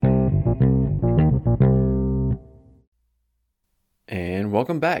And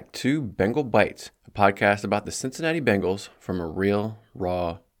welcome back to Bengal Bites, a podcast about the Cincinnati Bengals from a real,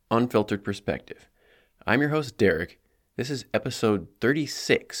 raw, unfiltered perspective. I'm your host, Derek. This is episode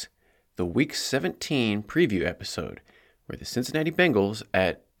 36, the Week 17 preview episode, where the Cincinnati Bengals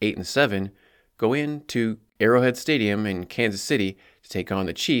at 8-7 go into Arrowhead Stadium in Kansas City to take on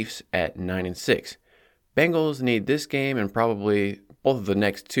the Chiefs at 9-6. Bengals need this game and probably both of the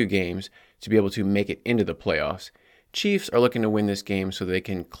next two games to be able to make it into the playoffs. Chiefs are looking to win this game so they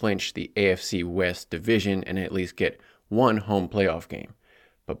can clinch the AFC West division and at least get one home playoff game.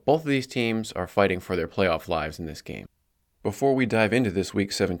 But both of these teams are fighting for their playoff lives in this game. Before we dive into this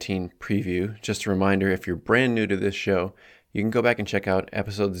Week 17 preview, just a reminder, if you're brand new to this show, you can go back and check out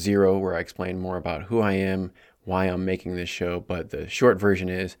episode 0 where I explain more about who I am, why I'm making this show. But the short version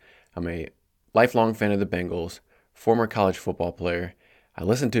is I'm a lifelong fan of the Bengals, former college football player. I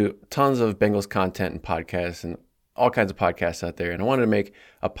listen to tons of Bengals content and podcasts and all kinds of podcasts out there, and I wanted to make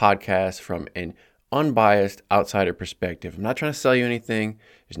a podcast from an unbiased outsider perspective. I'm not trying to sell you anything.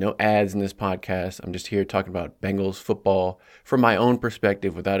 There's no ads in this podcast. I'm just here talking about Bengals football from my own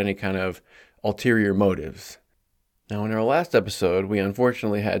perspective without any kind of ulterior motives. Now, in our last episode, we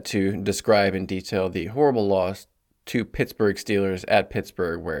unfortunately had to describe in detail the horrible loss to Pittsburgh Steelers at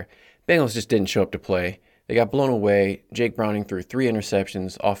Pittsburgh, where Bengals just didn't show up to play. They got blown away. Jake Browning threw 3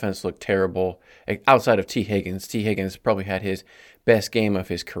 interceptions. Offense looked terrible. Outside of T. Higgins. T. Higgins probably had his best game of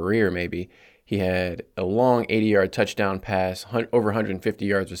his career, maybe. He had a long 80-yard touchdown pass, over 150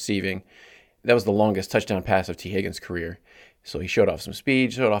 yards receiving. That was the longest touchdown pass of T. Higgins' career. So he showed off some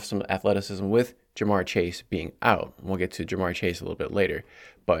speed, showed off some athleticism with Jamar Chase being out. We'll get to Jamar Chase a little bit later.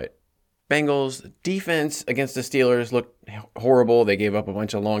 But Bengals defense against the Steelers looked horrible. They gave up a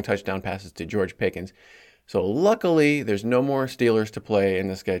bunch of long touchdown passes to George Pickens. So luckily, there's no more Steelers to play in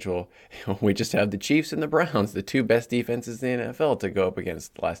the schedule. We just have the Chiefs and the Browns, the two best defenses in the NFL, to go up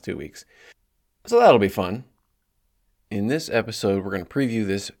against the last 2 weeks. So that'll be fun. In this episode, we're going to preview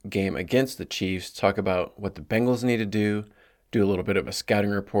this game against the Chiefs, talk about what the Bengals need to do a little bit of a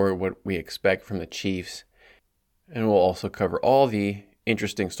scouting report, what we expect from the Chiefs, and we'll also cover all the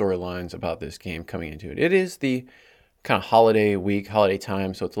interesting storylines about this game coming into it. It is the kind of holiday week, holiday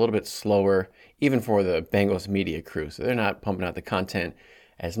time, so it's a little bit slower, even for the Bengals media crew. So they're not pumping out the content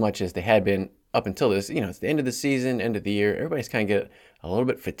as much as they had been up until this. It's the end of the season, end of the year. Everybody's kind of get a little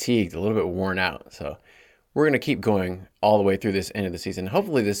bit fatigued, a little bit worn out. So we're going to keep going all the way through this end of the season.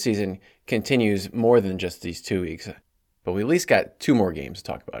 Hopefully this season continues more than just these 2 weeks. But we at least got 2 more games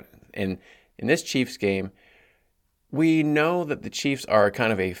to talk about. And in this Chiefs game, we know that the Chiefs are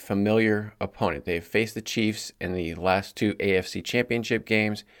kind of a familiar opponent. They've faced the Chiefs in the last 2 AFC Championship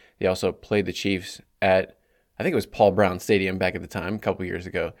games. They also played the Chiefs at, I think it was Paul Brown Stadium back at the time, a couple years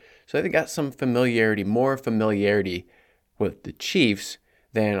ago. So they got some familiarity, more familiarity with the Chiefs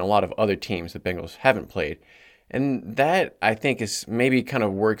than a lot of other teams the Bengals haven't played. And that, I think, is maybe kind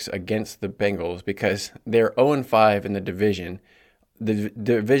of works against the Bengals because they're 0-5 in the division. The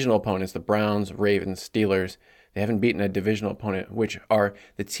divisional opponents, the Browns, Ravens, Steelers, they haven't beaten a divisional opponent, which are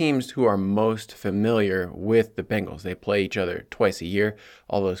the teams who are most familiar with the Bengals. They play each other twice a year.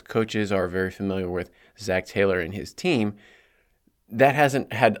 All those coaches are very familiar with Zach Taylor and his team. That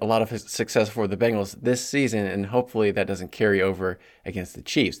hasn't had a lot of success for the Bengals this season, and hopefully that doesn't carry over against the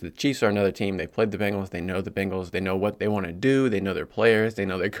Chiefs. The Chiefs are another team. They played the Bengals. They know the Bengals. They know what they want to do. They know their players. They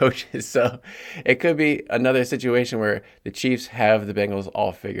know their coaches. So it could be another situation where the Chiefs have the Bengals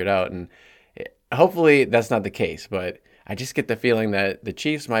all figured out, and hopefully that's not the case. But I just get the feeling that the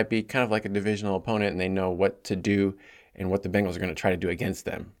Chiefs might be kind of like a divisional opponent, and they know what to do and what the Bengals are going to try to do against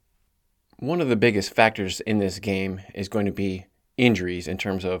them. One of the biggest factors in this game is going to be injuries in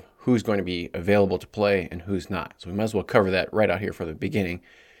terms of who's going to be available to play and who's not. So we might as well cover that right out here from the beginning.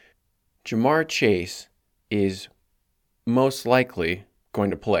 Jamar Chase is most likely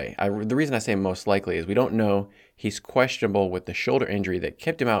going to play. The reason I say most likely is we don't know. He's questionable with the shoulder injury that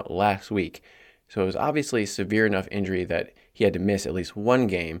kept him out last week. So it was obviously a severe enough injury that he had to miss at least one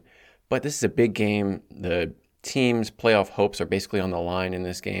game. But this is a big game. The team's playoff hopes are basically on the line in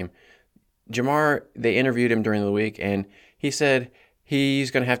this game. Jamar, they interviewed him during the week, and he said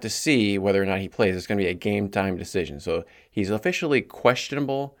he's going to have to see whether or not he plays. It's going to be a game time decision. So he's officially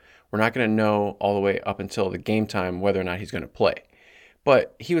questionable. We're not going to know all the way up until the game time whether or not he's going to play.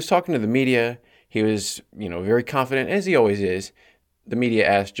 But he was talking to the media. He was, very confident, as he always is. The media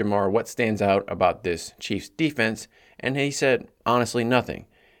asked Jamar what stands out about this Chiefs defense, and he said, honestly, nothing.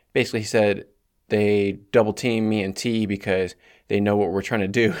 Basically, he said they double team me and T because they know what we're trying to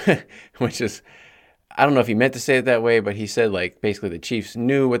do, which is I don't know if he meant to say it that way, but he said like basically the Chiefs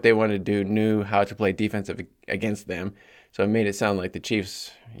knew what they wanted to do, knew how to play defensive against them. So it made it sound like the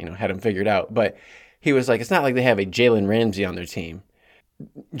Chiefs, had them figured out. But he was like, it's not like they have a Jalen Ramsey on their team.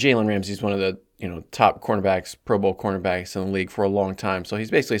 Jalen Ramsey's one of the top cornerbacks, Pro Bowl cornerbacks in the league for a long time. So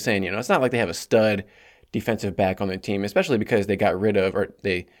he's basically saying, it's not like they have a stud defensive back on their team, especially because they got rid of, or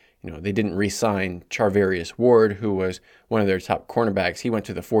they didn't re-sign Charvarius Ward, who was one of their top cornerbacks. He went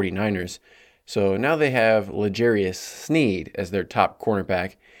to the 49ers. So now they have L'Jarius Sneed as their top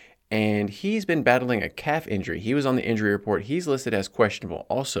cornerback, and he's been battling a calf injury. He was on the injury report. He's listed as questionable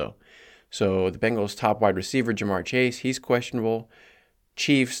also. So the Bengals' top wide receiver, Jamar Chase, he's questionable.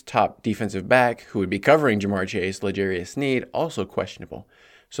 Chiefs' top defensive back, who would be covering Jamar Chase, L'Jarius Sneed, also questionable.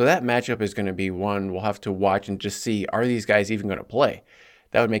 So that matchup is going to be one we'll have to watch and just see, are these guys even going to play?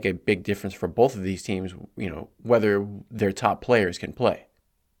 That would make a big difference for both of these teams, whether their top players can play.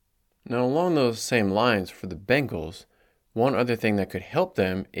 Now, along those same lines for the Bengals, one other thing that could help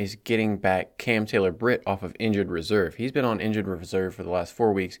them is getting back Cam Taylor-Britt off of injured reserve. He's been on injured reserve for the last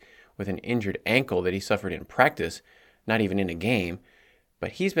 4 weeks with an injured ankle that he suffered in practice, not even in a game.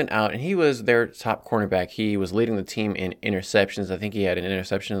 But he's been out, and he was their top cornerback. He was leading the team in interceptions. I think he had an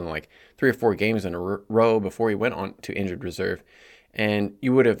interception in like 3 or 4 games in a row before he went on to injured reserve. And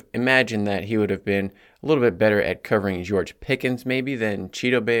you would have imagined that he would have been a little bit better at covering George Pickens maybe than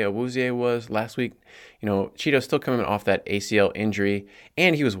Chidobe Awuzie was last week. Chido's still coming off that ACL injury,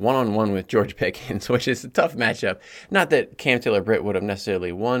 and he was one-on-one with George Pickens, which is a tough matchup. Not that Cam Taylor-Britt would have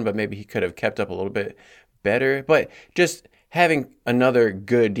necessarily won, but maybe he could have kept up a little bit better. But just having another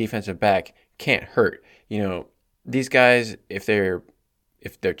good defensive back can't hurt. These guys, if they're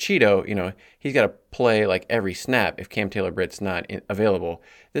Cheeto, he's got to play like every snap if Cam Taylor-Britt's not available.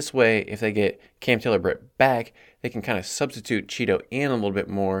 This way, if they get Cam Taylor-Britt back, they can kind of substitute Cheeto in a little bit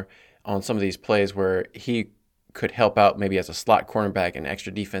more on some of these plays where he could help out maybe as a slot cornerback and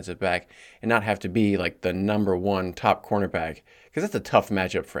extra defensive back and not have to be like the number one top cornerback, because that's a tough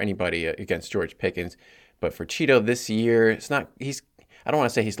matchup for anybody against George Pickens. But for Cheeto this year, I don't want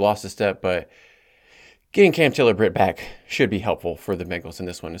to say he's lost a step, but getting Cam Taylor-Britt back should be helpful for the Bengals in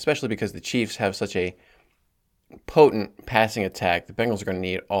this one, especially because the Chiefs have such a potent passing attack. The Bengals are going to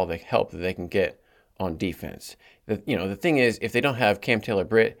need all the help that they can get on defense. The thing is, if they don't have Cam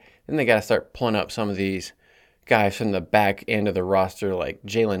Taylor-Britt, then they got to start pulling up some of these guys from the back end of the roster like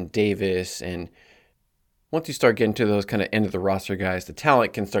Jalen Davis. And once you start getting to those kind of end of the roster guys, the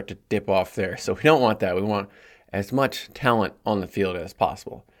talent can start to dip off there. So we don't want that. We want as much talent on the field as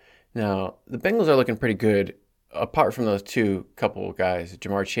possible. Now, the Bengals are looking pretty good, apart from those two couple of guys,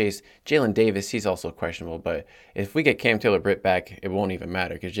 Jamar Chase. Jalen Davis, he's also questionable, but if we get Cam Taylor-Britt back, it won't even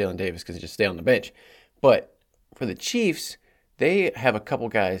matter because Jalen Davis can just stay on the bench. But for the Chiefs, they have a couple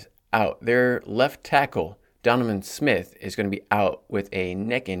guys out. Their left tackle, Donovan Smith, is going to be out with a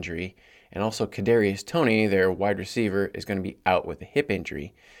neck injury, and also Kadarius Toney, their wide receiver, is going to be out with a hip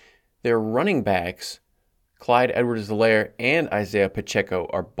injury. Their running backs, Clyde Edwards-Helaire and Isaiah Pacheco,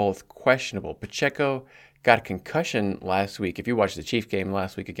 are both questionable. Pacheco got a concussion last week. If you watched the Chiefs game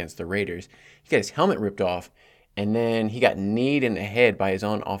last week against the Raiders, he got his helmet ripped off, and then he got kneed in the head by his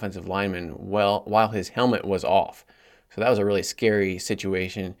own offensive lineman while his helmet was off. So that was a really scary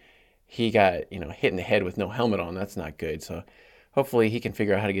situation. He got hit in the head with no helmet on. That's not good. So hopefully he can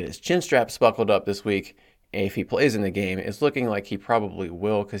figure out how to get his chin straps buckled up this week if he plays in the game. It's looking like he probably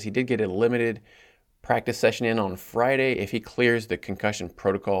will, because he did get a limited practice session in on Friday. If he clears the concussion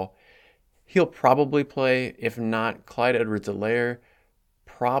protocol, he'll probably play. If not, Clyde Edwards-Helaire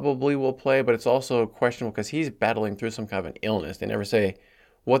probably will play, but it's also questionable because he's battling through some kind of an illness. They never say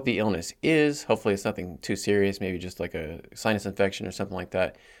what the illness is. Hopefully it's nothing too serious, maybe just like a sinus infection or something like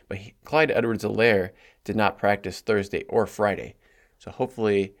that. But Clyde Edwards-Helaire did not practice Thursday or Friday. So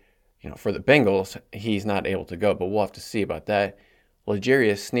hopefully, for the Bengals, he's not able to go, but we'll have to see about that.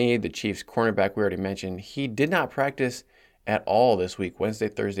 L'Jarius Sneed, the Chiefs cornerback we already mentioned, he did not practice at all this week, Wednesday,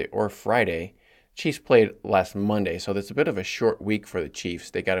 Thursday, or Friday. Chiefs played last Monday, so that's a bit of a short week for the Chiefs.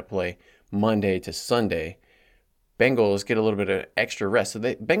 They got to play Monday to Sunday. Bengals get a little bit of extra rest. So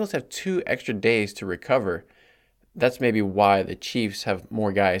Bengals have 2 extra days to recover. That's maybe why the Chiefs have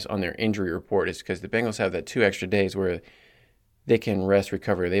more guys on their injury report, is because the Bengals have that 2 extra days where they can rest,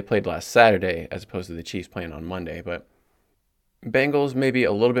 recover. They played last Saturday as opposed to the Chiefs playing on Monday, but Bengals maybe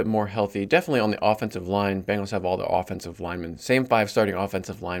a little bit more healthy. Definitely on the offensive line. Bengals have all the offensive linemen. Same 5 starting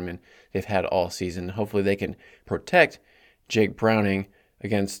offensive linemen they've had all season. Hopefully they can protect Jake Browning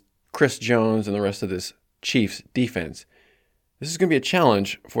against Chris Jones and the rest of this Chiefs defense. This is going to be a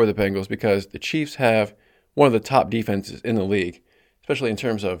challenge for the Bengals because the Chiefs have one of the top defenses in the league, especially in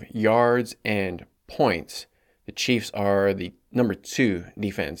terms of yards and points, the Chiefs are the number 2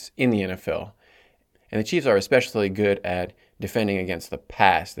 defense in the NFL. And the Chiefs are especially good at defending against the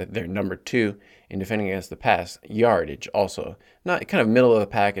pass. That they're number 2 in defending against the pass yardage also. Not kind of middle of the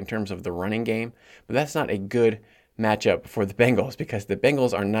pack in terms of the running game, but that's not a good matchup for the Bengals because the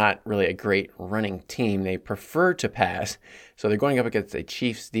Bengals are not really a great running team. They prefer to pass. So they're going up against a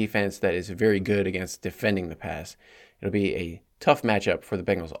Chiefs defense that is very good against defending the pass. It'll be a tough matchup for the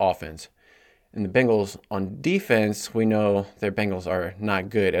Bengals offense. And the Bengals on defense, we know their Bengals are not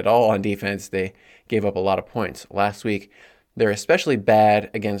good at all on defense. They gave up a lot of points last week. They're especially bad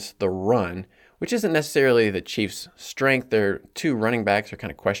against the run, which isn't necessarily the Chiefs' strength. Their 2 running backs are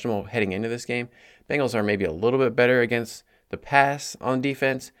kind of questionable heading into this game. Bengals are maybe a little bit better against the pass on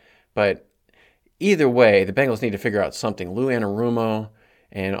defense, but either way, the Bengals need to figure out something. Lou Anarumo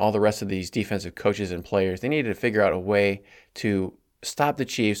and all the rest of these defensive coaches and players, they need to figure out a way to stop the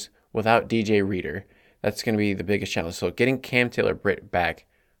Chiefs without DJ Reader. That's going to be the biggest challenge. So getting Cam Taylor-Britt back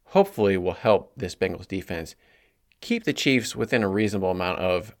hopefully will help this Bengals defense keep the Chiefs within a reasonable amount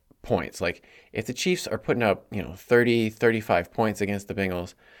of points. Like if the Chiefs are putting up, 30, 35 points against the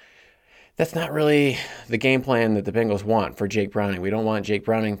Bengals, that's not really the game plan that the Bengals want for Jake Browning. We don't want Jake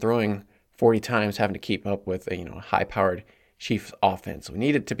Browning throwing 40 times, having to keep up with a high-powered Chiefs offense. We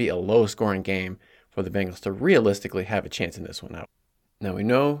need it to be a low-scoring game for the Bengals to realistically have a chance in this one out. Now we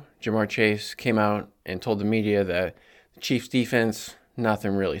know Jamar Chase came out and told the media that the Chiefs defense,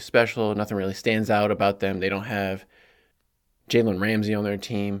 nothing really special, nothing really stands out about them. They don't have Jalen Ramsey on their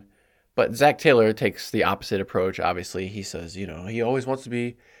team. But Zach Taylor takes the opposite approach, obviously. He says, he always wants to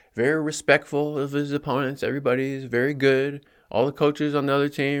be very respectful of his opponents. Everybody's very good. All the coaches on the other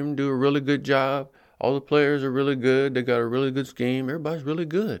team do a really good job. All the players are really good. They got a really good scheme. Everybody's really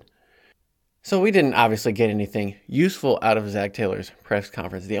good. So we didn't obviously get anything useful out of Zach Taylor's press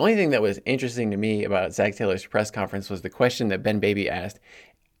conference. The only thing that was interesting to me about Zach Taylor's press conference was the question that Ben Baby asked.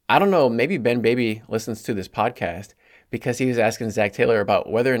 I don't know, maybe Ben Baby listens to this podcast because he was asking Zach Taylor about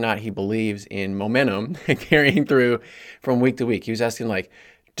whether or not he believes in momentum carrying through from week to week. He was asking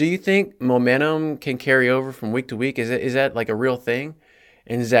do you think momentum can carry over from week to week? Is that like a real thing?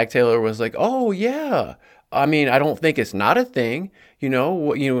 And Zach Taylor was like, oh yeah. I mean, I don't think it's not a thing,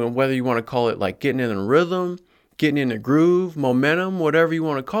 whether you want to call it like getting in a rhythm, getting in a groove, momentum, whatever you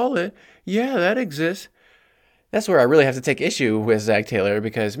want to call it. Yeah, that exists. That's where I really have to take issue with Zach Taylor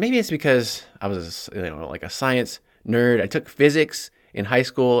because maybe it's because I was, like a science nerd. I took physics in high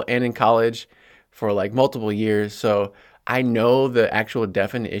school and in college for like multiple years. So I know the actual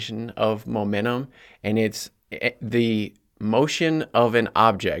definition of momentum, and it's the motion of an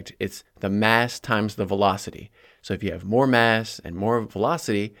object. It's the mass times the velocity. So if you have more mass and more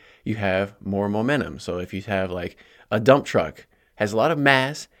velocity, you have more momentum. So if you have like a dump truck has a lot of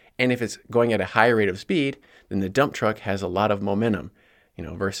mass, and if it's going at a high rate of speed, then the dump truck has a lot of momentum,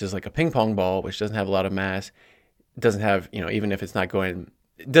 versus like a ping pong ball, which doesn't have a lot of mass. It doesn't have, even if it's not going,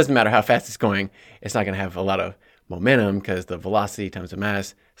 it doesn't matter how fast it's going, it's not going to have a lot of momentum because the velocity times the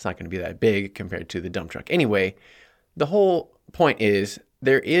mass, it's not going to be that big compared to the dump truck. Anyway, the whole point is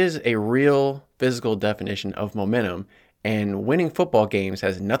there is a real physical definition of momentum, and winning football games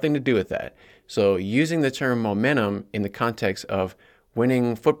has nothing to do with that. So using the term momentum in the context of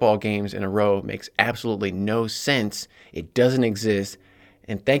winning football games in a row makes absolutely no sense. It doesn't exist.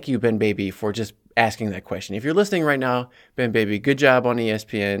 And thank you, Ben Baby, for just asking that question. If you're listening right now, Ben Baby, good job on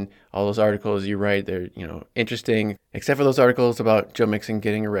ESPN. All those articles you write, they're, interesting, except for those articles about Joe Mixon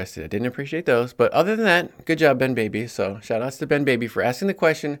getting arrested. I didn't appreciate those. But other than that, good job, Ben Baby. So shout outs to Ben Baby for asking the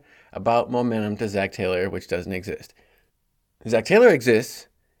question about momentum to Zach Taylor, which doesn't exist. Zach Taylor exists.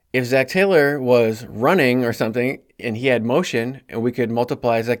 If Zach Taylor was running or something and he had motion and we could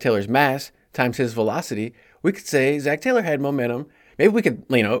multiply Zach Taylor's mass times his velocity, we could say Zach Taylor had momentum. Maybe we could,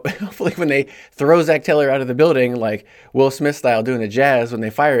 hopefully when they throw Zach Taylor out of the building, like Will Smith style doing the Jazz when they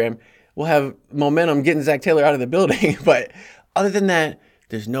fire him, we'll have momentum getting Zach Taylor out of the building. But other than that,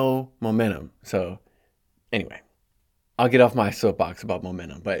 there's no momentum. So anyway, I'll get off my soapbox about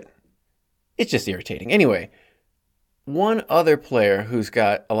momentum, but it's just irritating. Anyway, one other player who's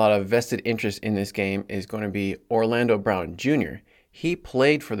got a lot of vested interest in this game is going to be Orlando Brown Jr. He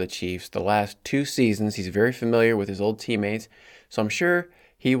played for the Chiefs the last 2 seasons. He's very familiar with his old teammates. So I'm sure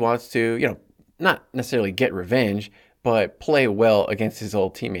he wants to, not necessarily get revenge, but play well against his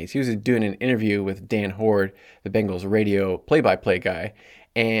old teammates. He was doing an interview with Dan Horde, the Bengals radio play-by-play guy.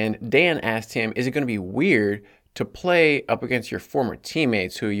 And Dan asked him, is it going to be weird to play up against your former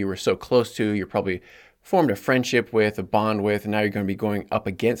teammates who you were so close to, you're probably formed a friendship with, a bond with, and now you're going to be going up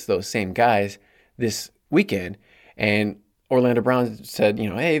against those same guys this weekend? And Orlando Brown said,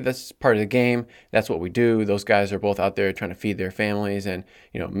 hey, that's part of the game. That's what we do. Those guys are both out there trying to feed their families and,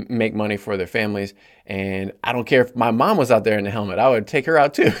 make money for their families. And I don't care if my mom was out there in the helmet. I would take her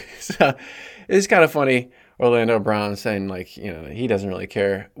out too. So it's kind of funny. Orlando Brown saying he doesn't really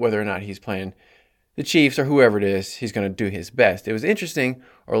care whether or not he's playing the Chiefs or whoever it is. He's going to do his best. It was interesting.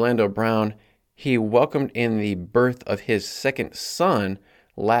 Orlando Brown, he welcomed in the birth of his second son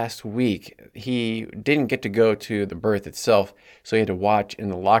last week. He didn't get to go to the birth itself, so he had to watch in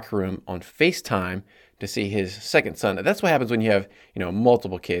the locker room on FaceTime to see his second son. That's what happens when you have,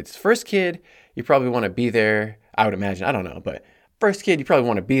 multiple kids. First kid, you probably want to be there. I would imagine. I don't know, but first kid, you probably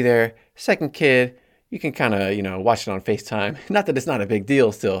want to be there. Second kid, you can kind of, watch it on FaceTime. Not that it's not a big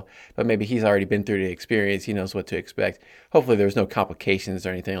deal still, but maybe he's already been through the experience. He knows what to expect. Hopefully there's no complications or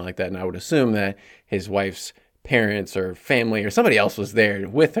anything like that. And I would assume that his wife's parents or family or somebody else was there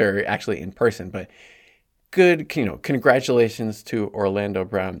with her actually in person. But good, congratulations to Orlando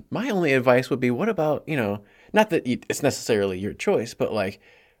Brown. My only advice would be, what about, not that it's necessarily your choice, but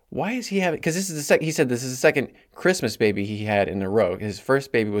why is he having, because he said this is the second Christmas baby he had in a row. His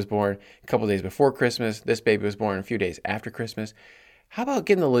first baby was born a couple days before Christmas. This baby was born a few days after Christmas. How about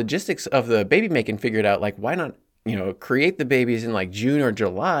getting the logistics of the baby making figured out? Why not, create the babies in June or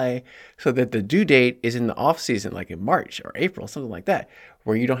July so that the due date is in the off season, in March or April, something like that,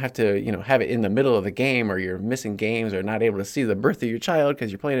 where you don't have to, have it in the middle of the game or you're missing games or not able to see the birth of your child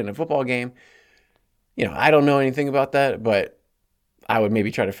because you're playing in a football game. I don't know anything about that, but I would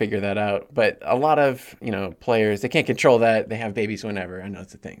maybe try to figure that out. But a lot of, players, they can't control that. They have babies whenever. I know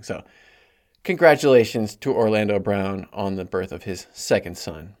it's a thing. So congratulations to Orlando Brown on the birth of his second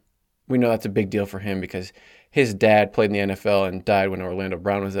son. We know that's a big deal for him because his dad played in the NFL and died when Orlando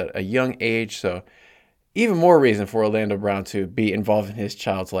Brown was at a young age. So even more reason for Orlando Brown to be involved in his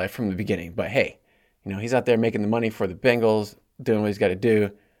child's life from the beginning. But hey, he's out there making the money for the Bengals, doing what he's got to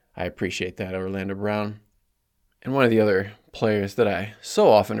do. I appreciate that, Orlando Brown. And one of the other players that I so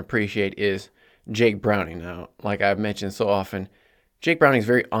often appreciate is Jake Browning. Now, like I've mentioned so often, Jake Browning's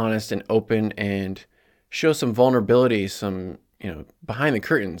very honest and open and shows some vulnerability, some, behind the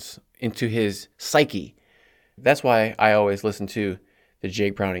curtains into his psyche. That's why I always listen to the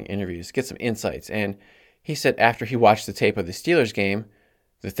Jake Browning interviews, get some insights. And he said after he watched the tape of the Steelers game,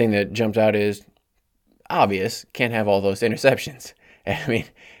 the thing that jumped out is obvious, can't have all those interceptions. I mean,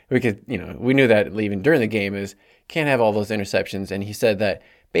 we knew that even during the game is can't have all those interceptions. And he said that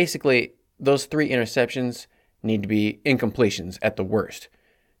basically those 3 interceptions need to be incompletions at the worst.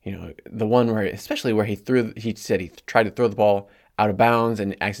 The one where, especially where he said he tried to throw the ball out of bounds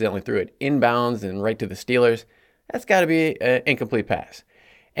and accidentally threw it inbounds and right to the Steelers. That's got to be an incomplete pass.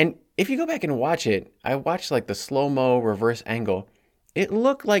 And if you go back and watch it, I watched the slow-mo reverse angle. It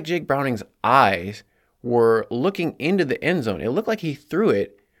looked like Jake Browning's eyes were looking into the end zone. It looked like he threw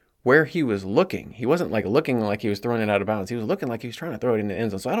it where he was looking. He wasn't looking like he was throwing it out of bounds. He was looking like he was trying to throw it in the end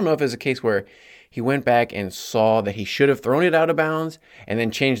zone. So I don't know if it's a case where he went back and saw that he should have thrown it out of bounds and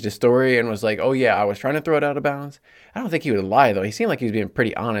then changed the story and was like, oh yeah, I was trying to throw it out of bounds. I don't think he would lie though. He seemed like he was being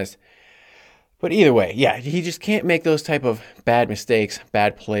pretty honest. But either way, yeah, he just can't make those type of bad mistakes,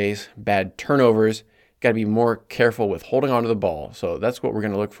 bad plays, bad turnovers. Got to be more careful with holding on to the ball. So that's what we're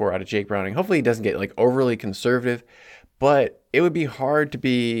going to look for out of Jake Browning. Hopefully he doesn't get overly conservative, but it would be hard to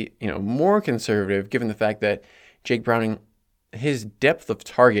be, more conservative given the fact that Jake Browning, his depth of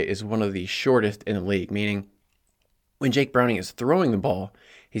target is one of the shortest in the league, meaning when Jake Browning is throwing the ball,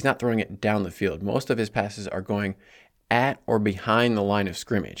 he's not throwing it down the field. Most of his passes are going at or behind the line of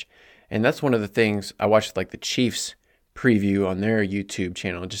scrimmage. And that's one of the things I watched the Chiefs preview on their YouTube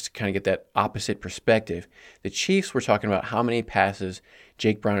channel just to kind of get that opposite perspective. The Chiefs were talking about how many passes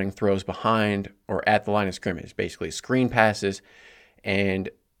Jake Browning throws behind or at the line of scrimmage, basically screen passes. And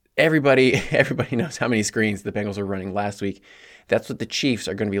everybody knows how many screens the Bengals were running last week. That's what the Chiefs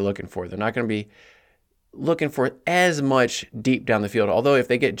are going to be looking for. They're not going to be looking for as much deep down the field. Although if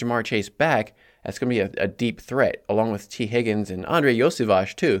they get Jamar Chase back, that's going to be a deep threat, along with T. Higgins and Andre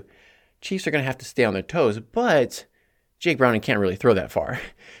Yosivach too. Chiefs are going to have to stay on their toes, but Jake Browning can't really throw that far.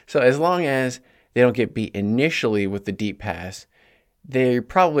 So as long as they don't get beat initially with the deep pass, they're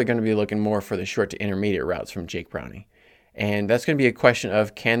probably going to be looking more for the short to intermediate routes from Jake Browning. And that's going to be a question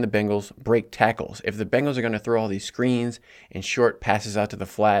of, can the Bengals break tackles? If the Bengals are going to throw all these screens and short passes out to the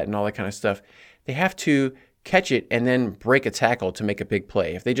flat and all that kind of stuff, they have to catch it and then break a tackle to make a big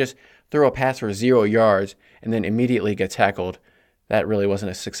play. If they just throw a pass for 0 yards and then immediately get tackled, that really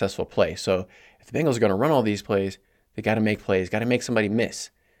wasn't a successful play. So if the Bengals are going to run all these plays, they got to make plays, got to make somebody miss.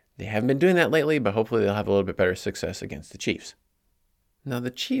 They haven't been doing that lately, but hopefully they'll have a little bit better success against the Chiefs. Now,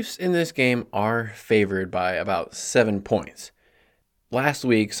 the Chiefs in this game are favored by about 7 points. Last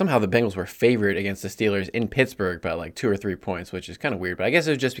week, somehow the Bengals were favored against the Steelers in Pittsburgh by like 2 or 3 points, which is kind of weird. But I guess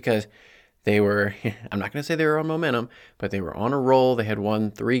it was just because they were, I'm not going to say they were on momentum, but they were on a roll. They had won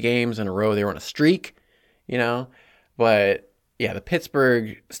 3 games in a row. They were on a streak, you know. But yeah, the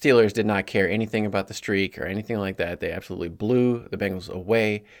Pittsburgh Steelers did not care anything about the streak or anything like that. They absolutely blew the Bengals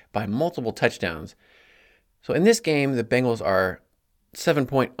away by multiple touchdowns. So in this game, the Bengals are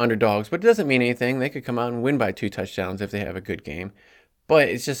 7-point underdogs, but it doesn't mean anything. They could come out and win by 2 touchdowns if they have a good game. But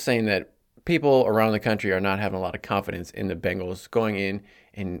it's just saying that people around the country are not having a lot of confidence in the Bengals going in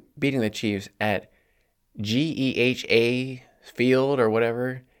and beating the Chiefs at GEHA Field or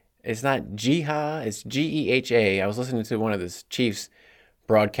whatever. It's not Jiha, it's GEHA. I was listening to one of the Chiefs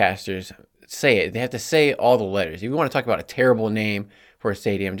broadcasters say it. They have to say all the letters. If you want to talk about a terrible name for a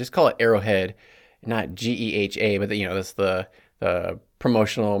stadium, just call it Arrowhead, not GEHA. But that's the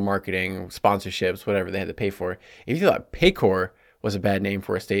promotional marketing sponsorships, whatever they had to pay for. If you thought Paycor was a bad name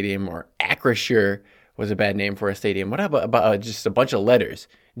for a stadium or Acrisure was a bad name for a stadium, what about just a bunch of letters?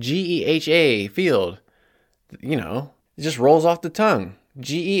 GEHA Field, it just rolls off the tongue.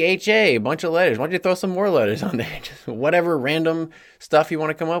 GEHA, a bunch of letters. Why don't you throw some more letters on there? Just whatever random stuff you want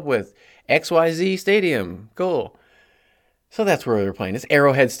to come up with. XYZ Stadium, cool. So that's where they're playing. It's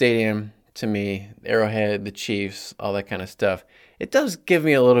Arrowhead Stadium. To me, Arrowhead, the Chiefs, all that kind of stuff. It does give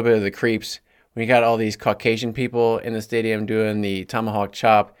me a little bit of the creeps when you got all these Caucasian people in the stadium doing the tomahawk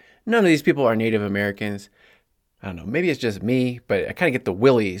chop. None of these people are Native Americans. I don't know, maybe it's just me, but I kind of get the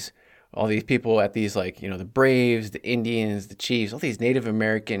willies. All these people at these, the Braves, the Indians, the Chiefs, all these Native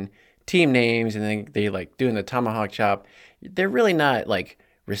American team names, and then they doing the tomahawk chop. They're really not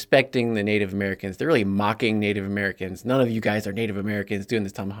respecting the Native Americans. They're really mocking Native Americans. None of you guys are Native Americans doing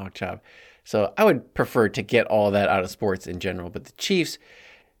this tomahawk chop. So I would prefer to get all that out of sports in general. But the Chiefs,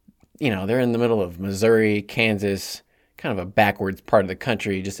 they're in the middle of Missouri, Kansas, kind of a backwards part of the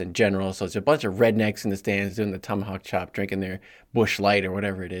country just in general. So it's a bunch of rednecks in the stands doing the tomahawk chop, drinking their Busch Light or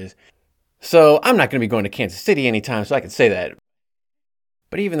whatever it is. So I'm not going to be going to Kansas City anytime, so I can say that.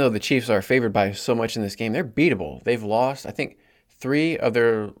 But even though the Chiefs are favored by so much in this game, they're beatable. They've lost, I think, 3 of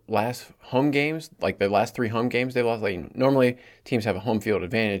their last home games, their last 3 home games they lost. Normally, teams have a home field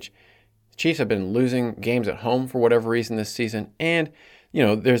advantage. The Chiefs have been losing games at home for whatever reason this season. And,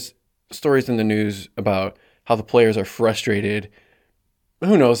 there's stories in the news about how the players are frustrated.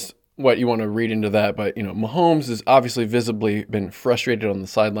 Who knows what you want to read into that, but, Mahomes has obviously visibly been frustrated on the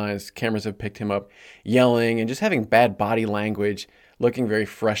sidelines. Cameras have picked him up yelling and just having bad body language, looking very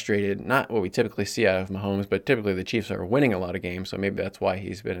frustrated. Not what we typically see out of Mahomes, but typically the Chiefs are winning a lot of games, so maybe that's why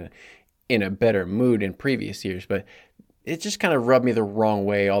he's been in a better mood in previous years. But it just kind of rubbed me the wrong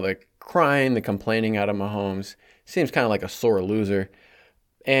way. All the crying, the complaining out of Mahomes seems kind of like a sore loser.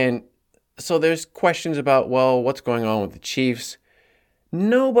 And so there's questions about, what's going on with the Chiefs?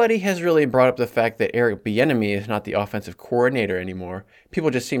 Nobody has really brought up the fact that Eric Bieniemy is not the offensive coordinator anymore. People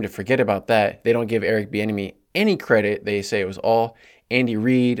just seem to forget about that. They don't give Eric Bieniemy any credit. They say it was all Andy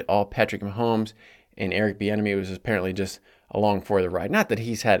Reid, all Patrick Mahomes, and Eric Bieniemy was apparently just along for the ride. Not that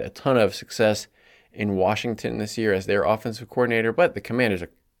he's had a ton of success in Washington this year as their offensive coordinator, but the Commanders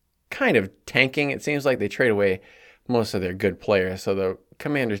are kind of tanking. It seems like they trade away most of their good players, so the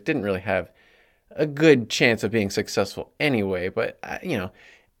Commanders didn't really have a good chance of being successful anyway. But,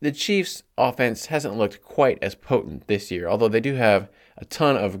 the Chiefs' offense hasn't looked quite as potent this year, although they do have a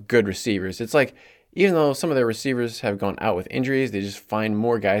ton of good receivers. It's even though some of their receivers have gone out with injuries, they just find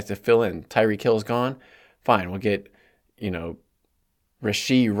more guys to fill in. Tyreek Hill's gone. Fine, we'll get,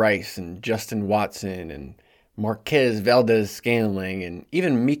 Rashee Rice and Justin Watson and Marquez Valdez-Scantling, and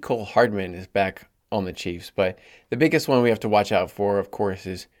even Mecole Hardman is back on the Chiefs. But the biggest one we have to watch out for, of course,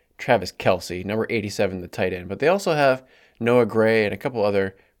 is Travis Kelce, number 87, the tight end. But they also have Noah Gray and a couple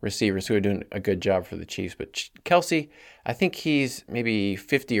other receivers who are doing a good job for the Chiefs. But Kelce, I think he's maybe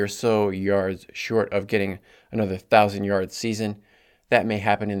 50 or so yards short of getting another 1,000-yard season. That may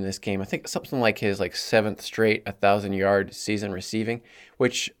happen in this game. I think something like his 7th straight 1,000-yard season receiving,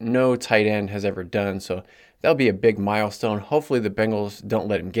 which no tight end has ever done. So that'll be a big milestone. Hopefully the Bengals don't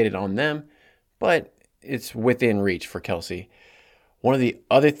let him get it on them, but it's within reach for Kelce. One of the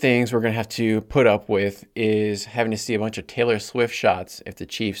other things we're going to have to put up with is having to see a bunch of Taylor Swift shots if the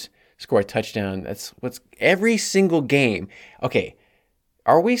Chiefs score a touchdown. That's what's every single game. Okay,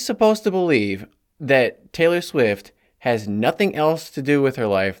 are we supposed to believe that Taylor Swift has nothing else to do with her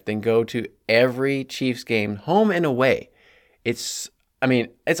life than go to every Chiefs game, home and away? It's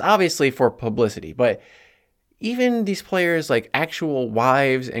obviously for publicity, but even these players, actual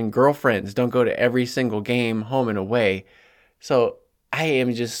wives and girlfriends, don't go to every single game, home and away. So I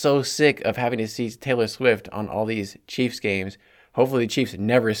am just so sick of having to see Taylor Swift on all these Chiefs games. Hopefully the Chiefs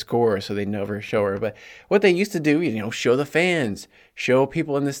never score, so they never show her. But what they used to do, show the fans, show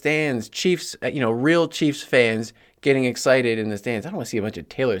people in the stands, Chiefs, real Chiefs fans getting excited in the stands. I don't want to see a bunch of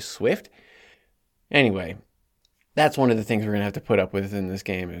Taylor Swift. Anyway, that's one of the things we're going to have to put up with in this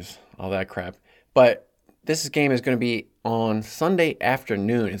game is all that crap. But this game is going to be on Sunday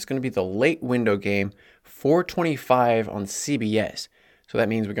afternoon. It's going to be the late window game, 4:25 on CBS. So that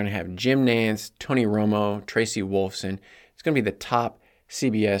means we're going to have Jim Nantz, Tony Romo, Tracy Wolfson. It's going to be the top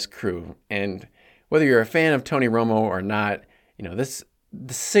CBS crew. And whether you're a fan of Tony Romo or not, this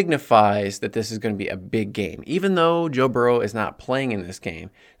signifies that this is going to be a big game. Even though Joe Burrow is not playing in this game,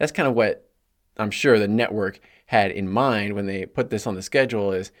 that's kind of what I'm sure the network had in mind when they put this on the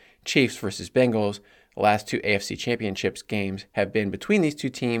schedule is Chiefs versus Bengals. The last two AFC Championships games have been between these two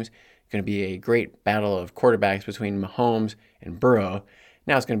teams. It's going to be a great battle of quarterbacks between Mahomes and Burrow.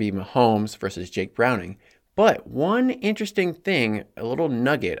 Now it's going to be Mahomes versus Jake Browning. But one interesting thing, a little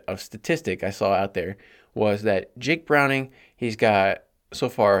nugget of statistic I saw out there was that Jake Browning, he's got so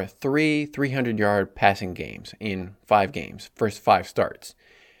far 300-yard passing games in 5 games, first 5 starts.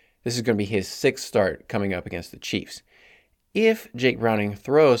 This is going to be his 6th start coming up against the Chiefs. If Jake Browning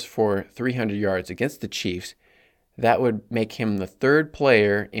throws for 300 yards against the Chiefs, that would make him the 3rd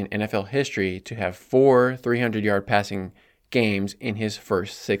player in NFL history to have 4 300-yard passing games in his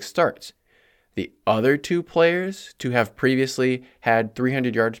first 6 starts. The other 2 players to have previously had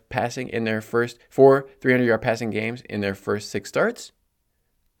 300 yards passing in their first 4 300-yard passing games in their first 6 starts,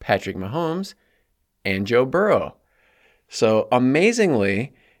 Patrick Mahomes and Joe Burrow. So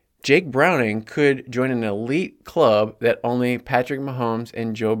amazingly, Jake Browning could join an elite club that only Patrick Mahomes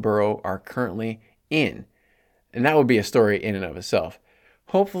and Joe Burrow are currently in. And that would be a story in and of itself.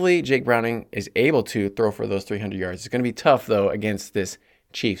 Hopefully, Jake Browning is able to throw for those 300 yards. It's going to be tough, though, against this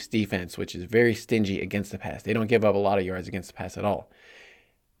Chiefs defense, which is very stingy against the pass. They don't give up a lot of yards against the pass at all.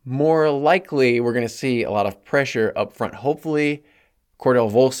 More likely, we're going to see a lot of pressure up front. Hopefully,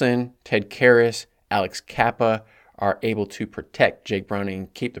 Cordell Volson, Ted Karras, Alex Kappa are able to protect Jake Browning,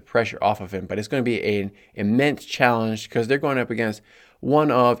 keep the pressure off of him. But it's going to be an immense challenge because they're going up against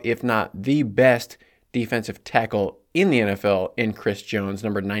one of, if not the best defensive tackle in the NFL in Chris Jones,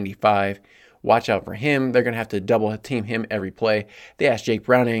 number 95. Watch out for him. They're going to have to double team him every play. They asked Jake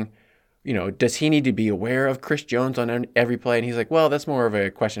Browning, does he need to be aware of Chris Jones on every play? And he's like, well, that's more of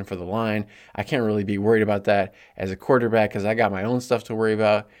a question for the line. I can't really be worried about that as a quarterback because I got my own stuff to worry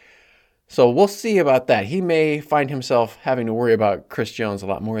about. So we'll see about that. He may find himself having to worry about Chris Jones a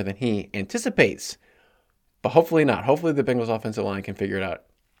lot more than he anticipates. But hopefully not. Hopefully the Bengals offensive line can figure it out.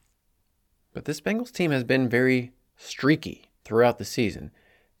 But this Bengals team has been very streaky throughout the season.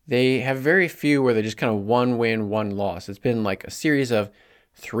 They have very few where they're just kind of 1 win, 1 loss. It's been like a series of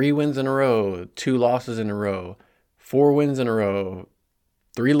 3 wins in a row, 2 losses in a row, 4 wins in a row,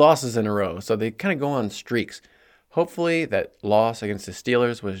 3 losses in a row. So they kind of go on streaks. Hopefully that loss against the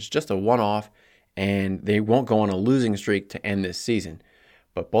Steelers was just a one-off and they won't go on a losing streak to end this season.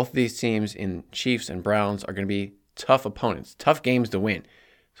 But both of these teams in Chiefs and Browns are going to be tough opponents, tough games to win.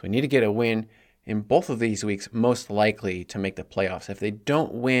 So we need to get a win in both of these weeks, most likely to make the playoffs. If they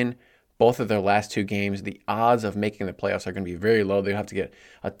don't win both of their last 2 games, the odds of making the playoffs are going to be very low. They'll have to get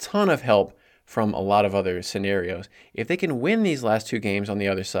a ton of help from a lot of other scenarios. If they can win these last 2 games on the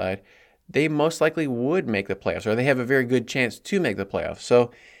other side, they most likely would make the playoffs, or they have a very good chance to make the playoffs.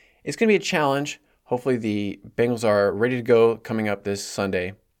 So it's going to be a challenge. Hopefully the Bengals are ready to go coming up this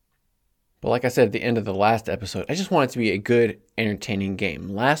Sunday. But like I said at the end of the last episode, I just want it to be a good, entertaining game.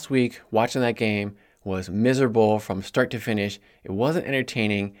 Last week, watching that game was miserable from start to finish. It wasn't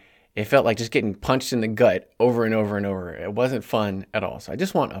entertaining. It felt like just getting punched in the gut over and over and over. It wasn't fun at all. So I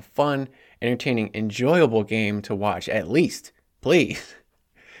just want a fun, entertaining, enjoyable game to watch, at least, please.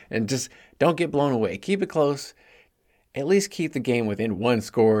 And just don't get blown away. Keep it close. At least keep the game within 1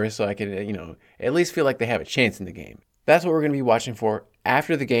 score so I can, at least feel like they have a chance in the game. That's what we're going to be watching for.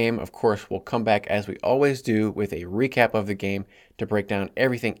 After the game, of course, we'll come back as we always do with a recap of the game to break down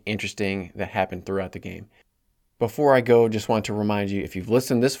everything interesting that happened throughout the game. Before I go, just want to remind you, if you've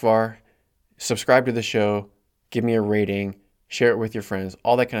listened this far, subscribe to the show, give me a rating, share it with your friends,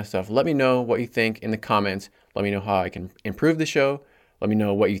 all that kind of stuff. Let me know what you think in the comments. Let me know how I can improve the show. Let me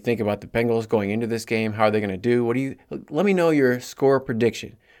know what you think about the Bengals going into this game. How are they going to do? Let me know your score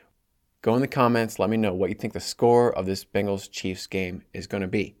prediction. Go in the comments. Let me know what you think the score of this Bengals-Chiefs game is going to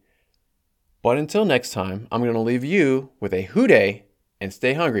be. But until next time, I'm going to leave you with a hoo-day and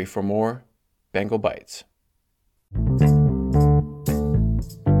stay hungry for more Bengal Bites.